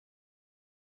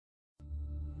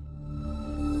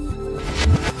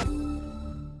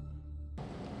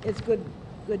It's good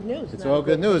news. It's not all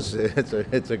good news. It's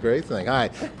a great thing. Hi,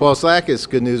 Paul Slackis,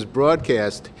 Good News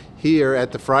Broadcast here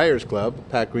at the Friars Club.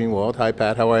 Pat Greenwald. Hi,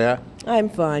 Pat. How are you? I'm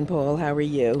fine, Paul. How are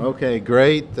you? Okay,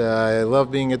 great. I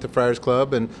love being at the Friars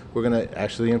Club, and we're going to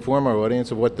actually inform our audience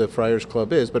of what the Friars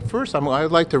Club is. But first,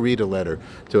 I'd like to read a letter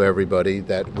to everybody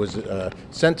that was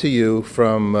sent to you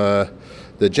from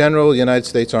the General United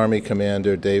States Army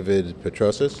Commander David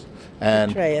Petraeus.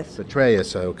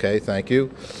 Petraeus, okay, thank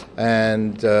you.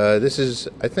 And this is,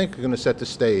 I think, going to set the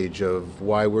stage of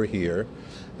why we're here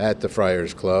at the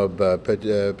Friars Club.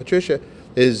 Patricia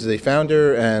is the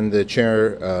founder and the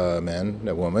chairman,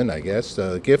 a woman, I guess,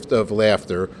 the Gift of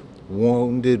Laughter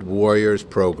Wounded Warriors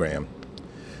Program.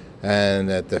 And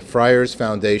at the Friars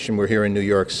Foundation, we're here in New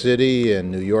York City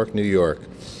and New York, New York.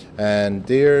 And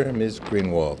dear Ms.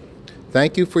 Greenwald,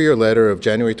 thank you for your letter of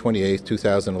January 28,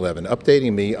 2011,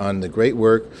 updating me on the great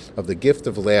work of the Gift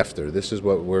of Laughter. This is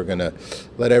what we're going to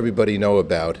let everybody know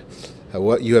about,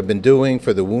 what you have been doing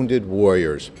for the wounded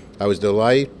warriors. I was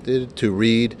delighted to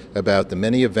read about the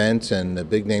many events and the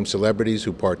big-name celebrities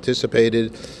who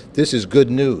participated. This is good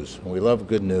news. We love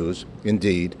good news,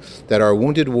 indeed, that our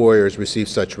wounded warriors receive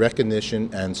such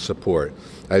recognition and support.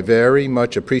 I very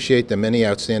much appreciate the many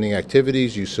outstanding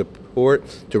activities you support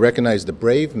to recognize the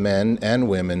brave men and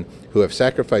women who have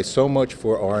sacrificed so much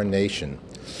for our nation.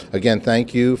 Again,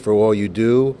 thank you for all you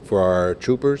do for our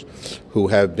troopers who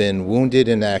have been wounded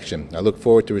in action. I look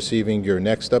forward to receiving your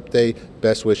next update.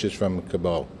 Best wishes from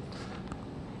Kabul.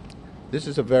 This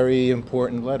is a very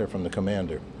important letter from the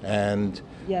commander. And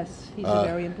Yes, he's a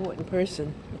very important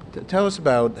person. tell us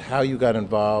about how you got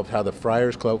involved, how the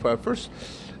Friars Club. First,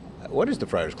 what is the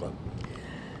Friars Club?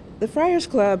 The Friars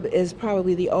Club is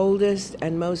probably the oldest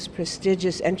and most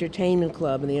prestigious entertainment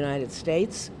club in the United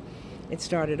States. It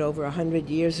started over 100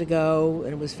 years ago,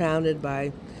 and it was founded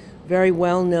by very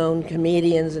well-known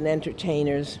comedians and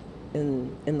entertainers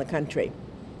in the country.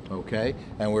 Okay,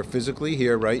 and we're physically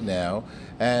here right now,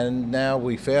 and now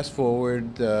we fast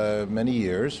forward many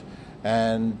years,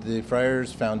 and the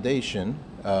Friars Foundation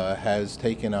has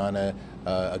taken on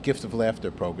a Gift of Laughter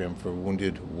program for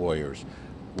wounded warriors.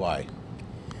 Why?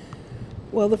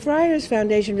 Well, the Friars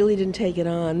Foundation really didn't take it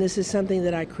on. This is something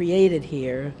that I created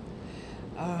here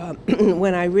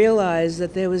when I realized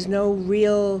that there was no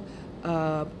real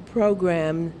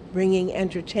program bringing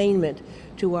entertainment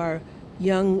to our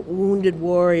young wounded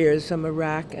warriors from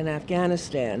Iraq and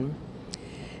Afghanistan.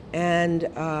 And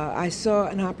I saw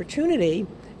an opportunity,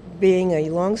 being a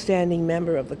longstanding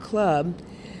member of the club,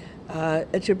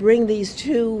 to bring these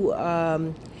two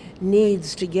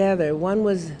needs together. One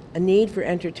was a need for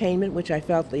entertainment, which I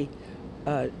felt the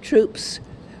troops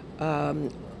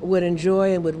would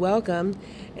enjoy and would welcome,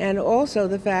 and also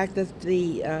the fact that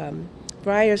the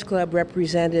Friars Club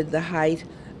represented the height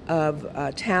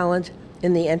of talent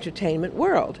in the entertainment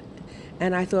world.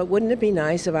 And I thought, wouldn't it be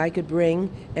nice if I could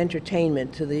bring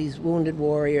entertainment to these wounded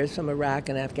warriors from Iraq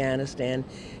and Afghanistan,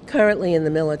 currently in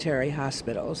the military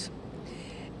hospitals?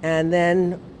 And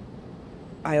then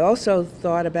I also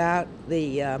thought about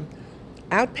the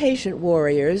outpatient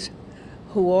warriors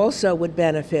who also would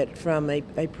benefit from a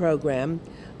program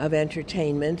of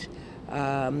entertainment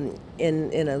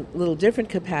in a little different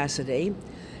capacity.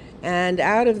 And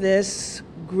out of this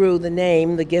grew the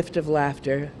name, the Gift of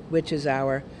Laughter, which is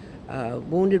our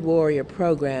Wounded Warrior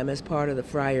program as part of the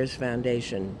Friars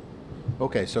Foundation.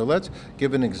 Okay, so let's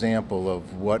give an example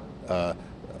of what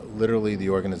literally the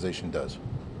organization does.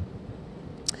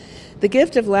 The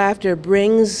Gift of Laughter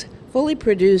brings fully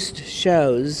produced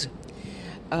shows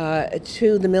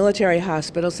to the military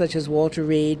hospitals such as Walter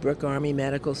Reed, Brooke Army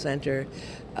Medical Center,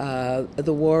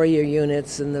 the warrior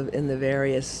units in the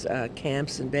various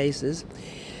camps and bases.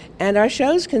 And our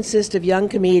shows consist of young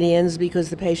comedians because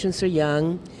the patients are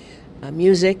young,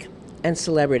 music, and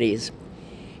celebrities.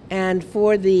 And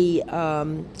for the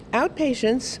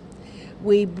outpatients,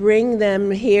 we bring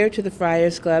them here to the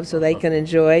Friars Club so they can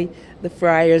enjoy the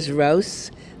Friars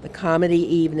roasts, the comedy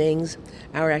evenings,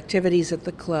 our activities at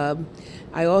the club.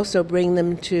 I also bring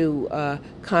them to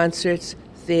concerts,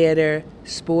 theater,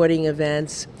 sporting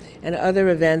events, and other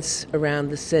events around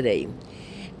the city.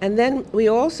 And then we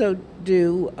also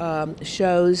do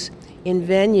shows in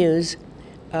venues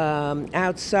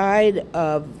outside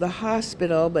of the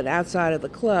hospital, but outside of the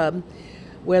club,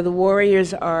 where the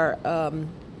warriors are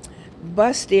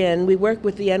bussed in. We work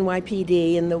with the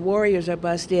NYPD, and the warriors are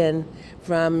bussed in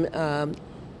from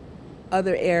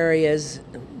other areas,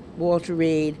 Walter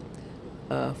Reed,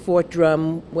 Fort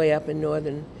Drum, way up in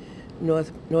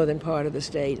northern part of the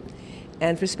state,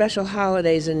 and for special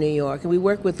holidays in New York. And we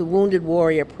work with the Wounded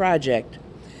Warrior Project,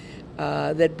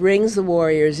 that brings the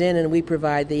warriors in, and we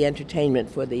provide the entertainment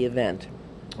for the event.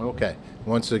 Okay.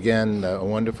 Once again, a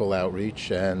wonderful outreach,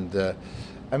 and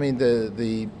I mean,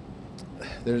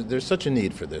 there's such a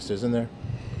need for this, isn't there?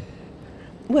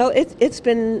 Well, it's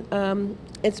been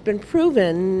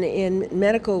proven in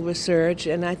medical research,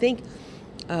 and I think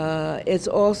it's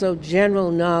also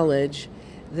general knowledge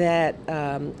that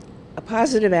a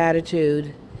positive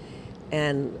attitude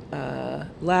and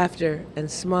laughter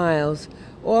and smiles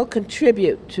all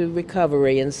contribute to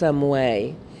recovery in some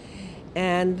way.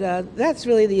 And that's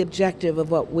really the objective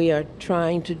of what we are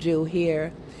trying to do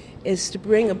here, is to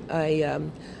bring a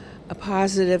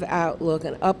positive outlook,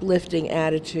 an uplifting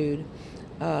attitude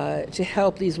to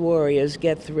help these warriors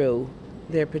get through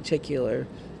their particular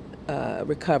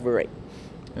recovery.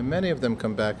 And many of them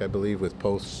come back, I believe, with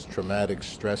post-traumatic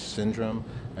stress syndrome,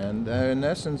 and in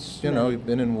essence, you know, you've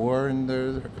been in war and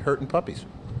they're hurting puppies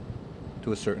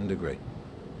to a certain degree.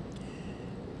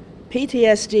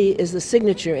 PTSD is the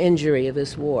signature injury of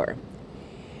this war.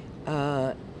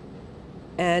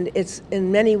 And it's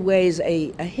in many ways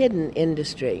a hidden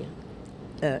injury.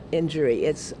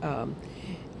 It's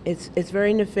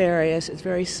very nefarious, it's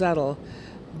very subtle,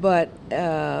 but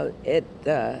it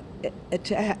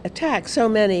attacks so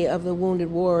many of the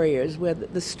wounded warriors, where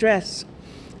the stress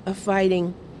of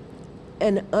fighting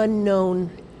an unknown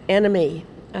enemy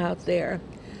out there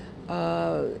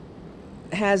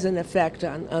has an effect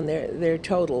on their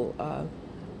total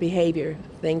behavior,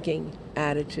 thinking,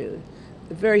 attitude.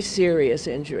 A very serious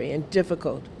injury and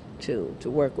difficult to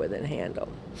work with and handle.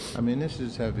 I mean, this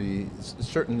is heavy. A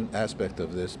certain aspect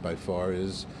of this, by far,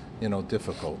 is, you know,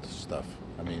 difficult stuff.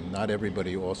 I mean, not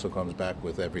everybody also comes back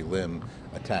with every limb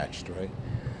attached, right?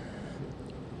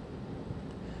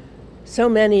 So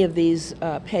many of these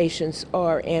patients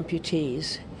are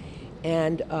amputees,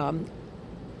 and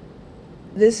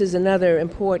this is another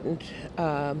important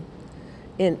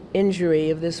injury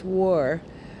of this war.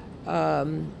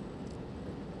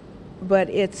 But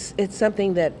it's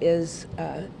something that is,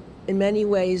 in many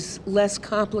ways, less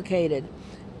complicated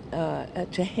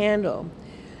to handle.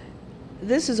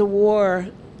 This is a war.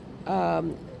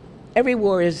 Every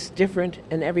war is different,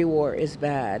 and every war is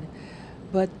bad.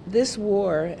 But this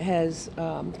war has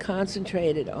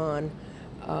concentrated on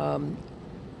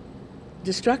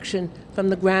destruction from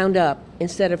the ground up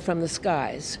instead of from the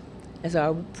skies, as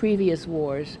our previous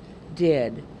wars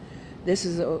did. This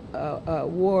is a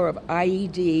war of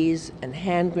IEDs and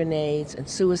hand grenades and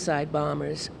suicide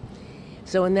bombers.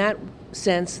 So in that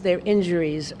sense, their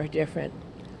injuries are different.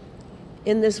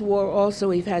 In this war also,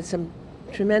 we've had some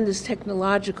tremendous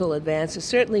technological advances.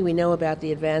 Certainly we know about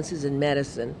the advances in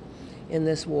medicine in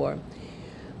this war.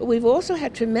 But we've also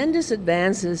had tremendous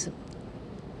advances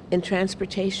in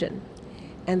transportation.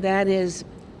 And that is,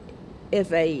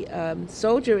 if a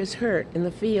soldier is hurt in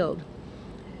the field,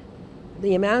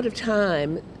 the amount of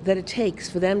time that it takes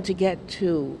for them to get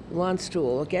to Landstuhl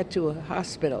or get to a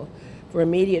hospital for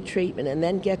immediate treatment and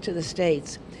then get to the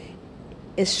States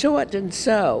is shortened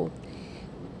so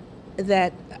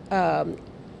that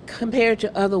compared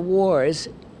to other wars,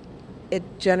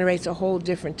 it generates a whole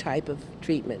different type of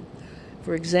treatment.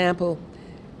 For example,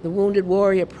 the Wounded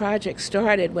Warrior Project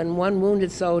started when one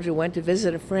wounded soldier went to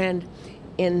visit a friend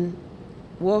in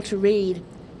Walter Reed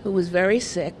who was very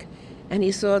sick, and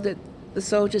he saw that the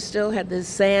soldier still had the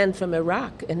sand from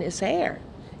Iraq in his hair.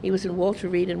 He was in Walter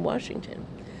Reed in Washington.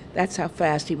 That's how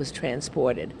fast he was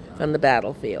transported from the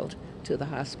battlefield to the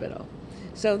hospital.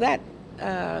 So that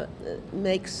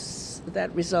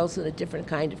results in a different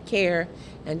kind of care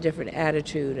and different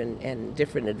attitude and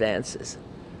different advances.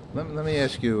 Let me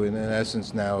ask you, in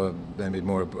essence now, maybe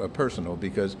more personal,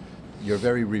 because you're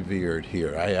very revered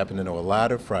here. I happen to know a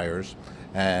lot of friars,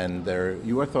 and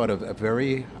you are thought of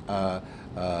very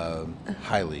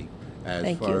highly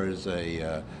as far as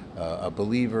a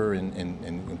believer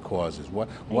in causes.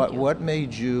 What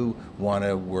made you want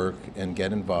to work and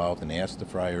get involved and ask the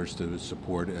friars to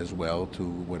support as well, to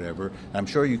whatever? I'm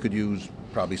sure you could use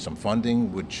probably some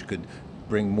funding, which could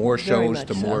bring more shows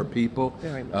to more people.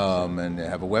 Very much so. And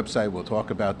have a website. We'll talk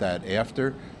about that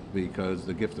after, because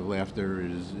the gift of laughter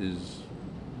is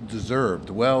deserved,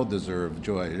 well-deserved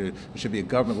joy. There should be a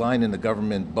government line in the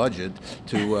government budget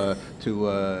to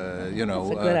you know.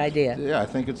 That's a good idea. Yeah, I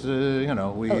think it's you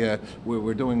know,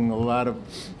 we're doing a lot of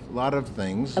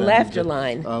things. A laughter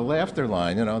line. A laughter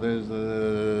line. You know, there's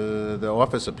the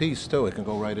Office of Peace too. It can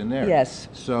go right in there. Yes.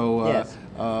 So yes.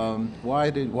 Why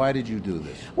did you do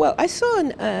this? Well, I saw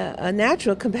a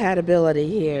natural compatibility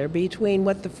here between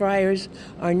what the Friars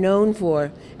are known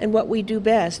for and what we do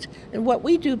best. And what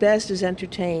we do best is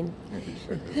entertain.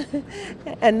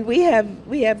 And we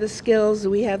have the skills,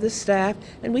 we have the staff,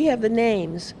 and we have the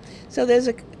names. So there's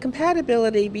a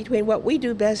compatibility between what we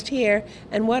do best here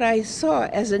and what I saw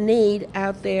as a need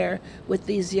out there with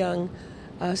these young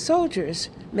soldiers,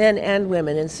 men and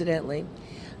women, incidentally.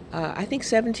 I think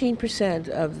 17%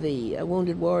 of the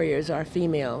wounded warriors are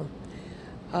female.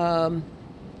 And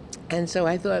so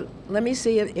I thought, let me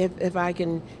see if I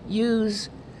can use,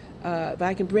 if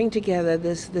I can bring together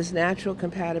this natural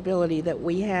compatibility that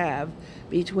we have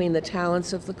between the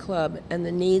talents of the club and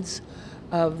the needs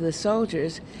of the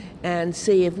soldiers, and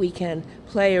see if we can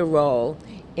play a role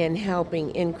in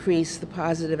helping increase the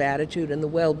positive attitude and the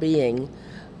well-being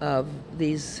of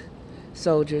these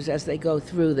soldiers as they go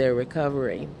through their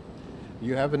recovery.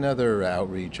 You have another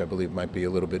outreach, I believe might be a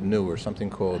little bit newer, something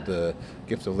called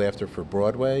Gift of Laughter for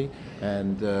Broadway.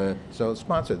 And so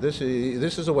sponsor, this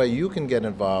is a way you can get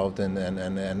involved and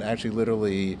actually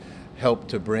literally help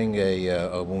to bring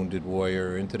a wounded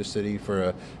warrior into the city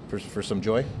for some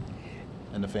joy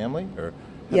and the family? Or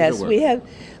how Yes, does it work? we have.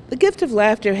 The Gift of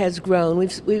Laughter has grown.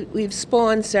 We've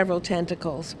spawned several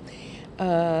tentacles,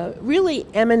 really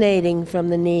emanating from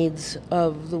the needs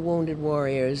of the wounded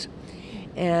warriors.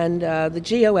 And the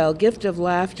GOL, Gift of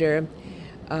Laughter,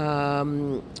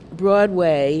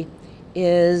 Broadway,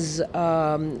 is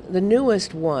the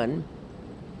newest one,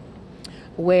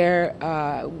 where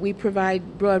we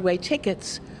provide Broadway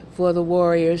tickets for the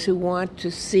warriors who want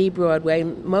to see Broadway.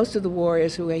 Most of the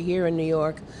warriors who are here in New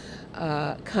York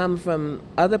come from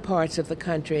other parts of the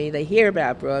country. They hear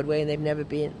about Broadway and they've never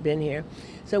been here.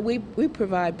 So we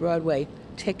provide Broadway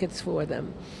tickets for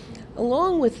them.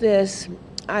 Along with this,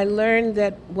 I learned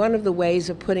that one of the ways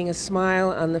of putting a smile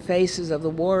on the faces of the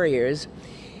warriors,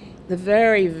 the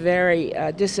very, very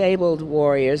disabled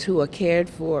warriors who are cared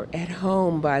for at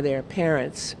home by their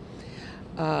parents,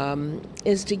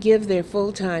 is to give their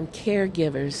full-time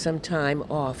caregivers some time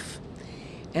off.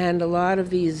 And a lot of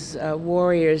these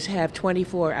warriors have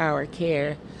 24-hour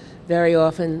care. Very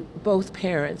often, both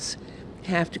parents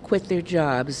have to quit their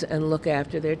jobs and look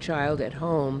after their child at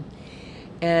home.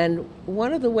 And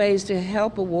one of the ways to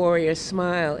help a warrior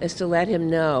smile is to let him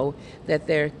know that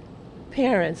their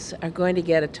parents are going to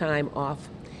get a time off.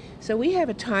 So we have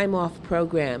a time off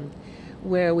program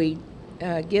where we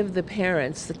give the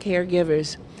parents, the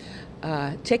caregivers,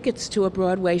 tickets to a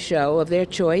Broadway show of their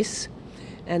choice,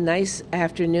 a nice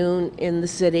afternoon in the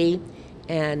city,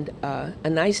 and a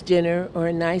nice dinner or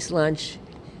a nice lunch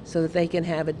so that they can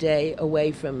have a day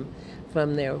away from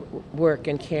their work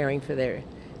and caring for their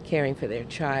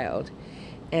child.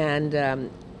 And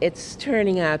it's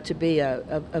turning out to be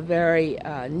a very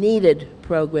needed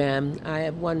program. I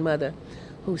have one mother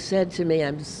who said to me,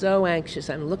 "I'm so anxious,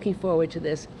 I'm looking forward to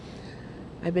this.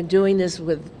 I've been doing this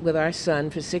with our son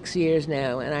for 6 years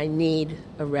now, and I need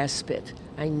a respite.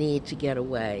 I need to get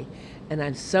away." And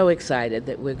I'm so excited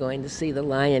that we're going to see The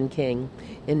Lion King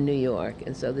in New York,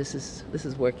 and so this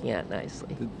is working out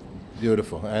nicely.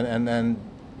 Beautiful. And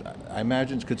I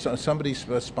imagine, could somebody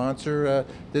sponsor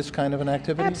this kind of an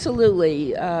activity?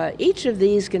 Absolutely. Each of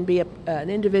these can be an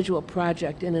individual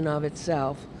project in and of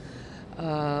itself.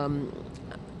 The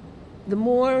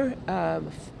more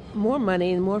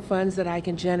money and more funds that I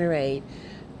can generate,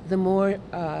 the more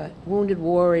wounded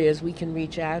warriors we can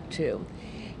reach out to.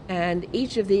 And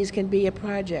each of these can be a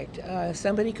project.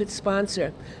 Somebody could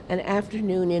sponsor an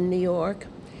afternoon in New York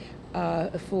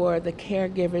for the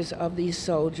caregivers of these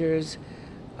soldiers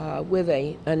with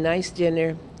a nice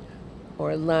dinner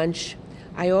or lunch.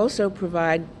 I also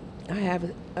provide, I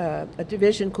have a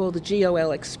division called the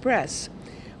GOL Express,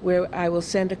 where I will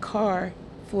send a car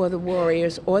for the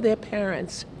warriors or their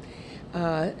parents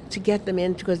to get them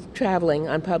in, because traveling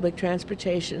on public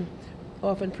transportation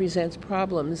often presents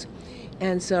problems.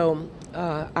 And so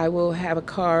I will have a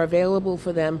car available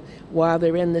for them while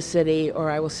they're in the city,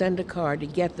 or I will send a car to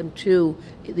get them to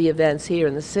the events here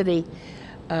in the city.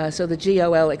 So the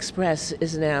GOL Express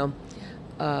is now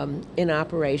in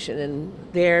operation, and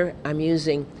there I'm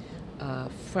using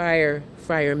Friar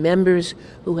members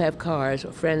who have cars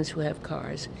or friends who have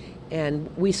cars, and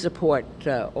we support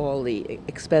all the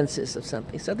expenses of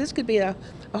something. So this could be a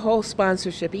whole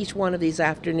sponsorship, each one of these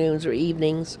afternoons or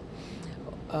evenings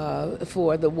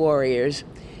for the warriors,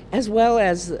 as well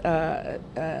as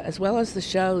the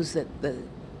shows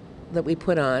that we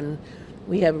put on.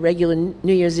 We have a regular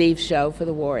New Year's Eve show for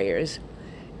the warriors,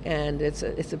 and it's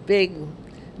a big,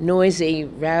 noisy,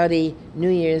 rowdy New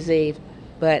Year's Eve,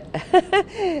 but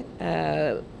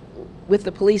with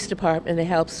the police department. It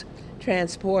helps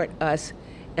transport us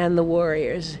and the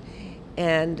warriors.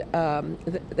 And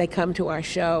they come to our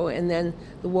show, and then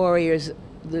the warriors,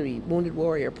 the Wounded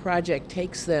Warrior Project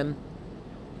takes them,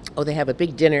 they have a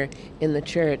big dinner in the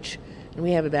church, and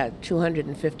we have about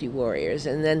 250 warriors.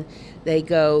 And then they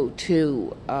go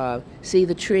to see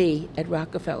the tree at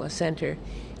Rockefeller Center.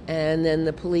 And then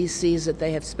the police sees that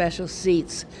they have special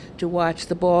seats to watch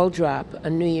the ball drop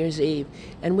on New Year's Eve.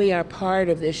 And we are part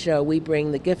of this show. We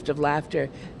bring the gift of laughter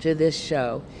to this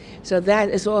show. So that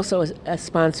is also a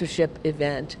sponsorship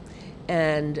event.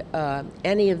 And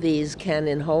any of these can,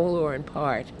 in whole or in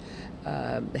part,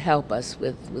 help us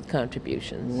with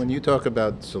contributions. When you talk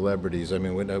about celebrities, I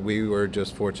mean, we were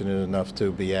just fortunate enough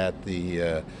to be at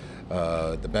the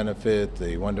benefit,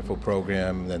 the wonderful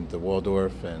program, and the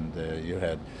Waldorf, and you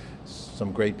had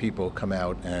some great people come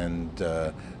out and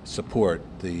support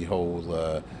the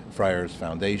whole Friars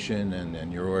Foundation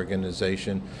and your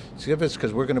organization. So give us,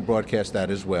 because we're going to broadcast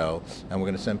that as well, and we're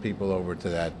going to send people over to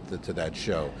that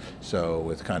show. So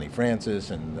with Connie Francis,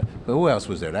 and who else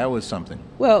was there? That was something.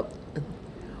 Well,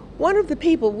 one of the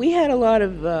people, we had a lot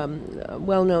of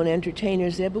well-known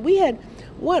entertainers there, but we had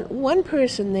one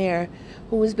person there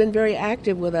who has been very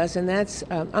active with us, and that's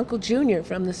Uncle Junior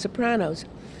from The Sopranos.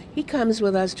 He comes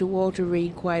with us to Walter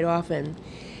Reed quite often.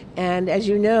 And as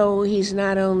you know, he's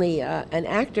not only an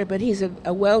actor, but he's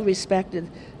a well-respected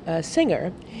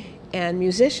singer and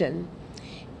musician.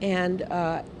 And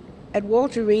at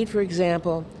Walter Reed, for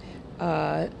example,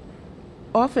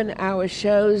 often our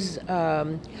shows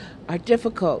are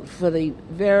difficult for the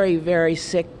very, very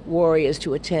sick warriors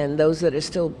to attend, those that are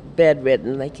still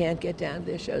bedridden, they can't get down to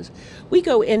their shows. We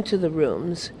go into the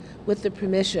rooms with the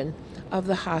permission of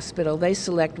the hospital. They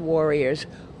select warriors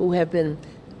who have been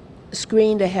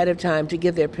screened ahead of time to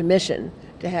give their permission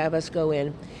to have us go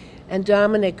in. And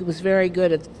Dominic was very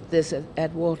good at this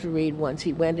at Walter Reed once.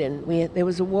 He went in. There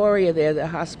was a warrior there, the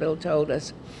hospital told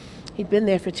us. He'd been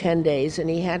there for 10 days, and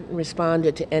he hadn't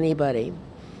responded to anybody.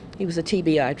 He was a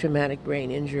TBI, traumatic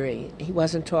brain injury. He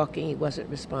wasn't talking, he wasn't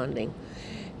responding.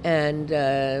 And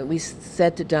we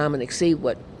said to Dominic, see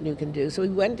what you can do. So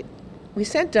we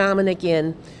sent Dominic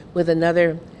in with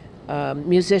another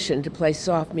musician to play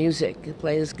soft music, to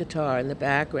play his guitar in the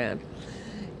background.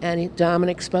 And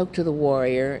Dominic spoke to the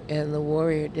warrior, and the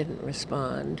warrior didn't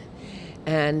respond.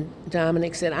 And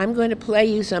Dominic said, I'm going to play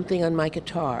you something on my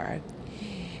guitar.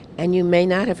 And you may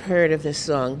not have heard of this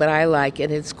song, but I like it.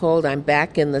 It's called I'm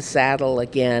Back in the Saddle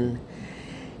Again.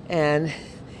 And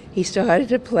he started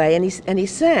to play, and he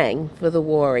sang for the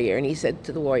warrior. And he said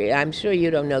to the warrior, I'm sure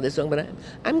you don't know this song, but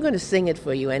I'm going to sing it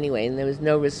for you anyway. And there was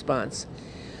no response.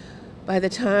 By the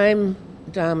time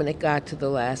Dominic got to the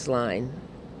last line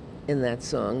in that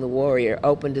song, the warrior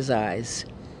opened his eyes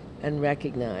and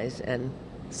recognized and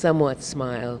somewhat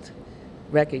smiled,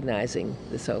 recognizing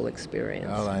this whole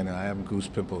experience. Oh, I know. I have goose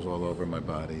pimples all over my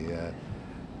body.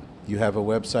 You have a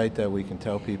website that we can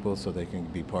tell people so they can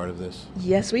be part of this?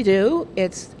 Yes, we do.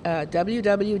 It's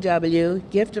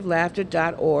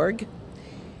www.giftoflaughter.org.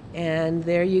 And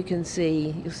there you'll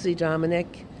see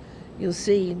Dominic, you'll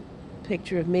see a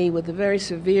picture of me with a very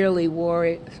severely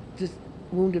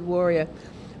wounded warrior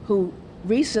who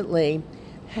recently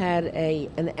had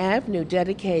an avenue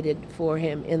dedicated for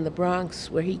him in the Bronx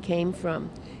where he came from.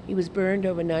 He was burned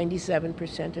over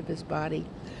 97% of his body,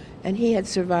 and he had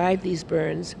survived these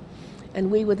burns.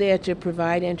 And we were there to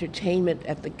provide entertainment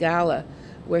at the gala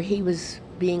where he was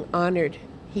being honored.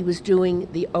 He was doing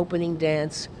the opening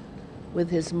dance with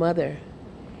his mother.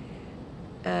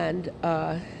 And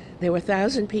there were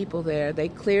 1,000 people there. They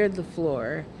cleared the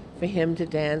floor for him to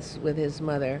dance with his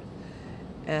mother.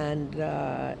 And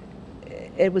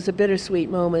it was a bittersweet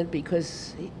moment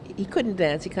because he couldn't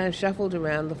dance. He kind of shuffled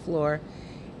around the floor.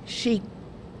 She,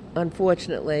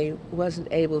 unfortunately, wasn't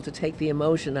able to take the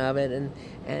emotion of it,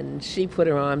 and she put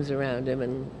her arms around him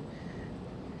and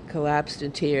collapsed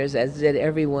in tears, as did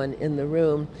everyone in the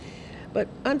room. But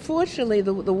unfortunately,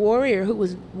 the warrior, who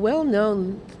was well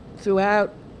known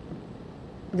throughout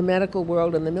the medical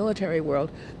world and the military world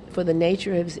for the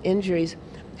nature of his injuries,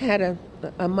 had a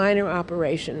minor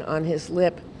operation on his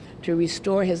lip to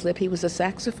restore his lip. He was a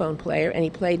saxophone player, and he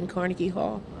played in Carnegie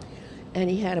Hall. And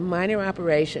he had a minor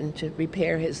operation to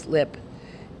repair his lip,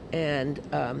 and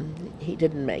he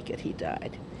didn't make it. He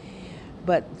died.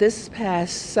 But this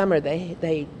past summer,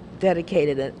 they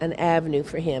dedicated an avenue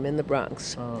for him in the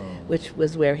Bronx, which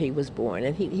was where he was born.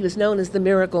 And he was known as the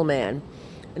Miracle Man.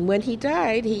 And when he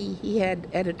died, he had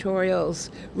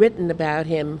editorials written about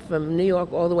him from New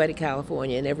York all the way to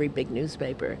California in every big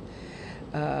newspaper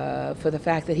for the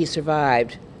fact that he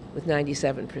survived with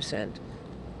 97%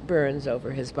 burns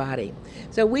over his body.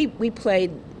 So we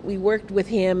worked with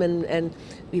him, and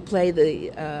we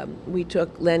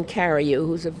took Len Cariou,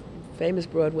 who's a famous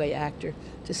Broadway actor,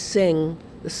 to sing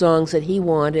the songs that he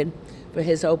wanted for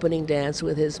his opening dance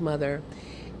with his mother.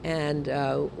 And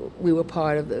we were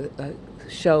part of the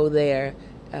show there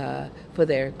for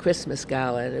their Christmas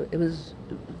gala. And it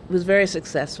was very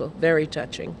successful, very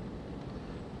touching.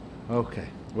 Okay.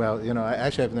 Well,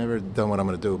 I've never done what I'm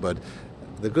going to do, but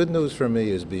the good news for me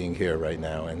is being here right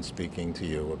now and speaking to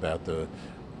you about the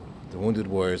Wounded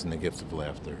Warriors and the Gift of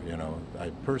Laughter. I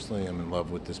personally am in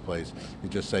love with this place. You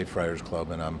just say Friars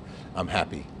Club, and I'm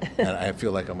happy, and I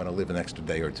feel like I'm going to live an extra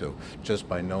day or two just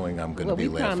by knowing I'm going to be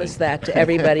laughing. Well, we promise that to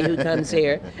everybody who comes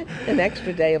here, an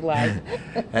extra day of life.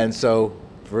 And so,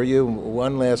 for you,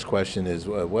 one last question is,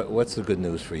 what's the good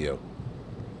news for you?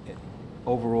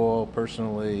 Overall,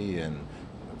 personally, and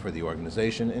for the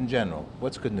organization in general,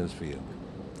 what's good news for you?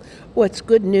 What's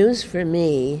good news for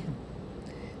me?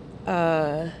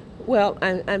 Well,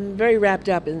 I'm very wrapped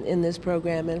up in this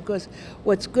program, and of course,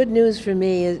 what's good news for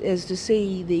me is to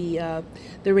see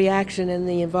the reaction and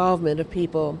the involvement of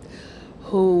people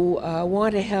who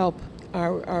want to help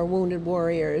our wounded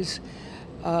warriors.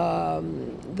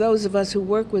 Those of us who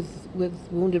work with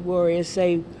wounded warriors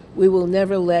say we will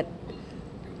never let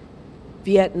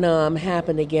Vietnam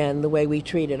happen again the way we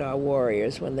treated our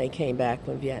warriors when they came back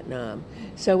from Vietnam.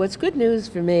 So what's good news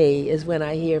for me is when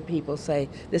I hear people say,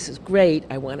 this is great,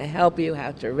 I want to help you,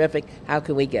 how terrific, how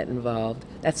can we get involved?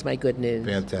 That's my good news.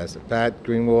 Fantastic. Pat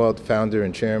Greenwald, founder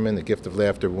and chairman, the Gift of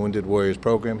Laughter Wounded Warriors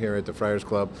program here at the Friars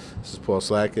Club. This is Paul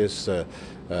Slakis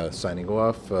signing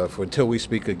off for until we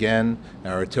speak again,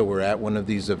 or until we're at one of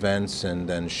these events, and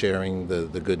then sharing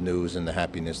the good news and the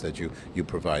happiness that you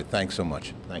provide. Thanks so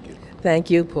much. Thank you. Thank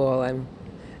you, Paul.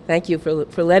 Thank you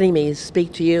for letting me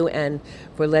speak to you and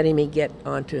for letting me get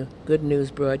onto Good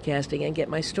News Broadcasting and get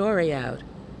my story out.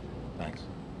 Thanks.